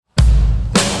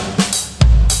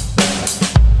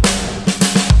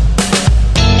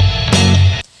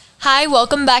Hi,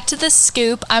 welcome back to The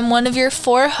Scoop. I'm one of your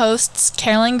 4 hosts,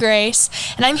 Carolyn Grace,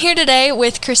 and I'm here today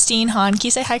with Christine Hahn. Can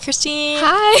you say hi, Christine?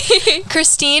 Hi.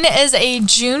 Christine is a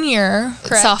junior,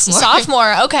 correct?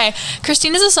 Sophomore. Okay.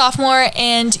 Christine is a sophomore,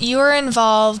 and you are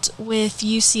involved with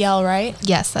UCL, right?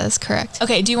 Yes, that is correct.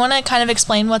 Okay, do you want to kind of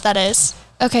explain what that is?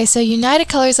 Okay, so United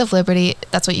Colors of Liberty,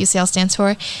 that's what UCL stands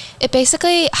for. It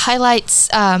basically highlights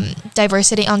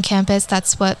diversity on campus.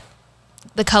 That's what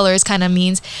the colors kind of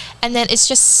means. And then it's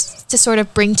just to sort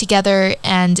of bring together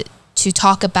and to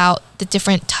talk about the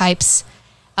different types,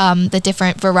 the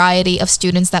different variety of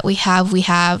students that we have. We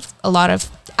have a lot of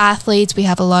athletes. We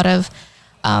have a lot of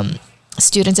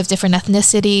students of different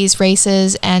ethnicities,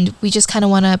 races, and we just kind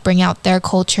of want to bring out their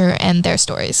culture and their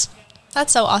stories.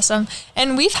 That's so awesome.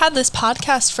 And we've had this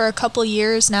podcast for a couple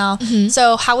years now. Mm-hmm.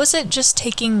 So how was it just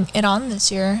taking it on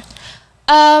this year?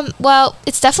 Well,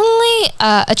 it's definitely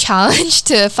a challenge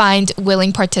to find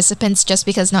willing participants just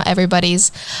because not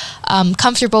everybody's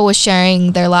comfortable with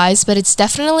sharing their lives, but it's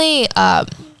definitely a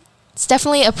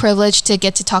privilege to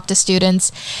get to talk to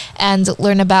students and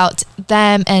learn about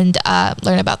them and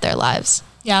learn about their lives.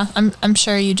 Yeah, I'm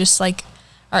sure you just like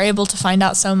are able to find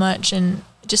out so much and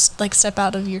just like step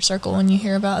out of your circle when you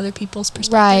hear about other people's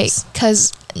perspectives.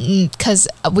 Right, because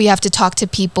we have to talk to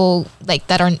people like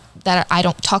that I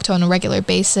don't talk to on a regular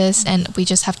basis, and we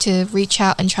just have to reach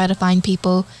out and try to find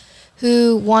people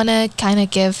who want to kind of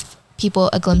give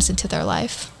people a glimpse into their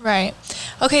life. Right.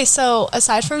 Okay, so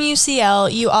aside from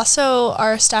UCL, you also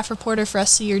are a staff reporter for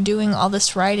us, so you're doing all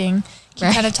this writing. Can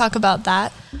you kind of talk about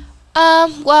that?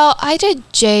 Well, I did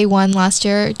J1 last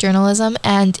year, journalism,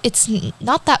 and it's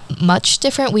not that much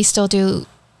different. We still do,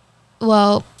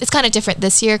 well, it's kind of different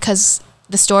this year because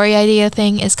the story idea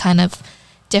thing is kind of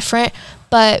different,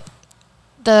 but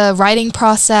the writing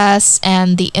process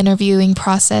and the interviewing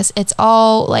process, it's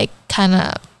all like kind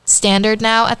of standard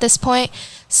now at this point.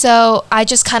 So I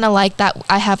just kind of like that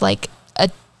I have like a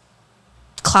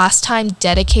class time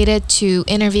dedicated to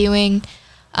interviewing,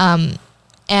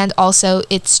 and also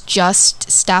it's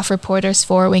just staff reporters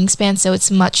for Wingspan, so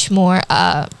it's much more,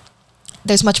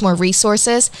 there's much more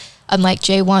resources, unlike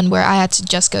J1 where I had to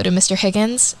just go to Mr.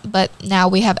 Higgins. But now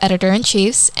we have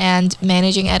editor-in-chiefs and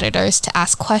managing editors to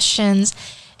ask questions,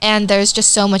 and there's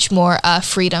just so much more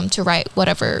freedom to write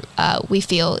whatever we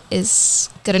feel is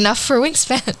good enough for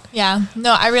Wingspan. Yeah,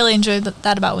 no, I really enjoyed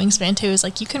that about Wingspan too, is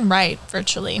like you can write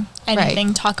virtually anything,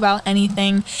 right. Talk about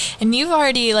anything. And you've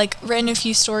already like written a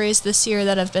few stories this year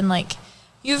that have been like,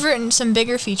 you've written some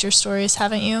bigger feature stories,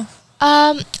 haven't you?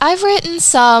 I've written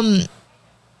some.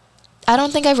 I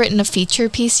don't think I've written a feature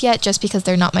piece yet just because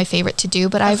they're not my favorite to do,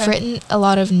 but okay. I've written a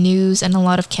lot of news and a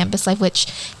lot of campus life, which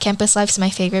campus life's my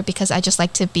favorite because I just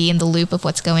like to be in the loop of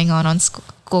what's going on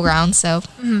school grounds. So,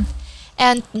 mm-hmm.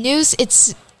 And news,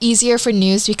 it's easier for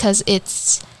news because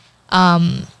it's,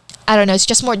 I don't know, it's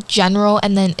just more general,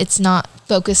 and then it's not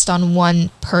focused on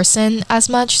one person as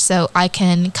much. So I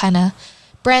can kind of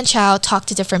branch out, talk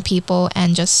to different people,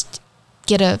 and just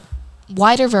get a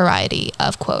wider variety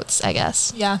of quotes, I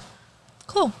guess. Yeah.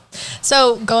 Cool.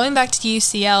 So going back to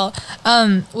UCL,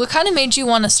 what kind of made you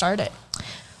want to start it?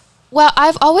 Well,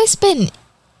 I've always been,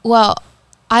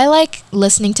 I like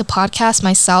listening to podcasts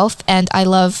myself, and I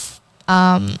love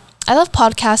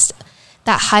podcasts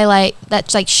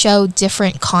that like show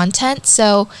different content.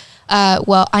 So,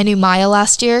 I knew Maya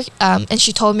last year, and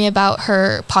she told me about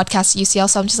her podcast at UCL,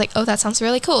 so I'm just like, oh, that sounds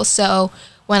really cool. So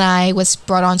when I was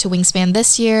brought on to Wingspan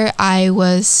this year, I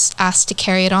was asked to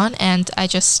carry it on, and I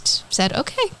just said,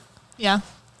 okay. Yeah.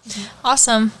 Mm-hmm.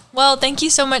 Awesome. Well, thank you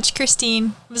so much,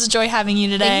 Christine. It was a joy having you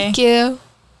today. Thank you.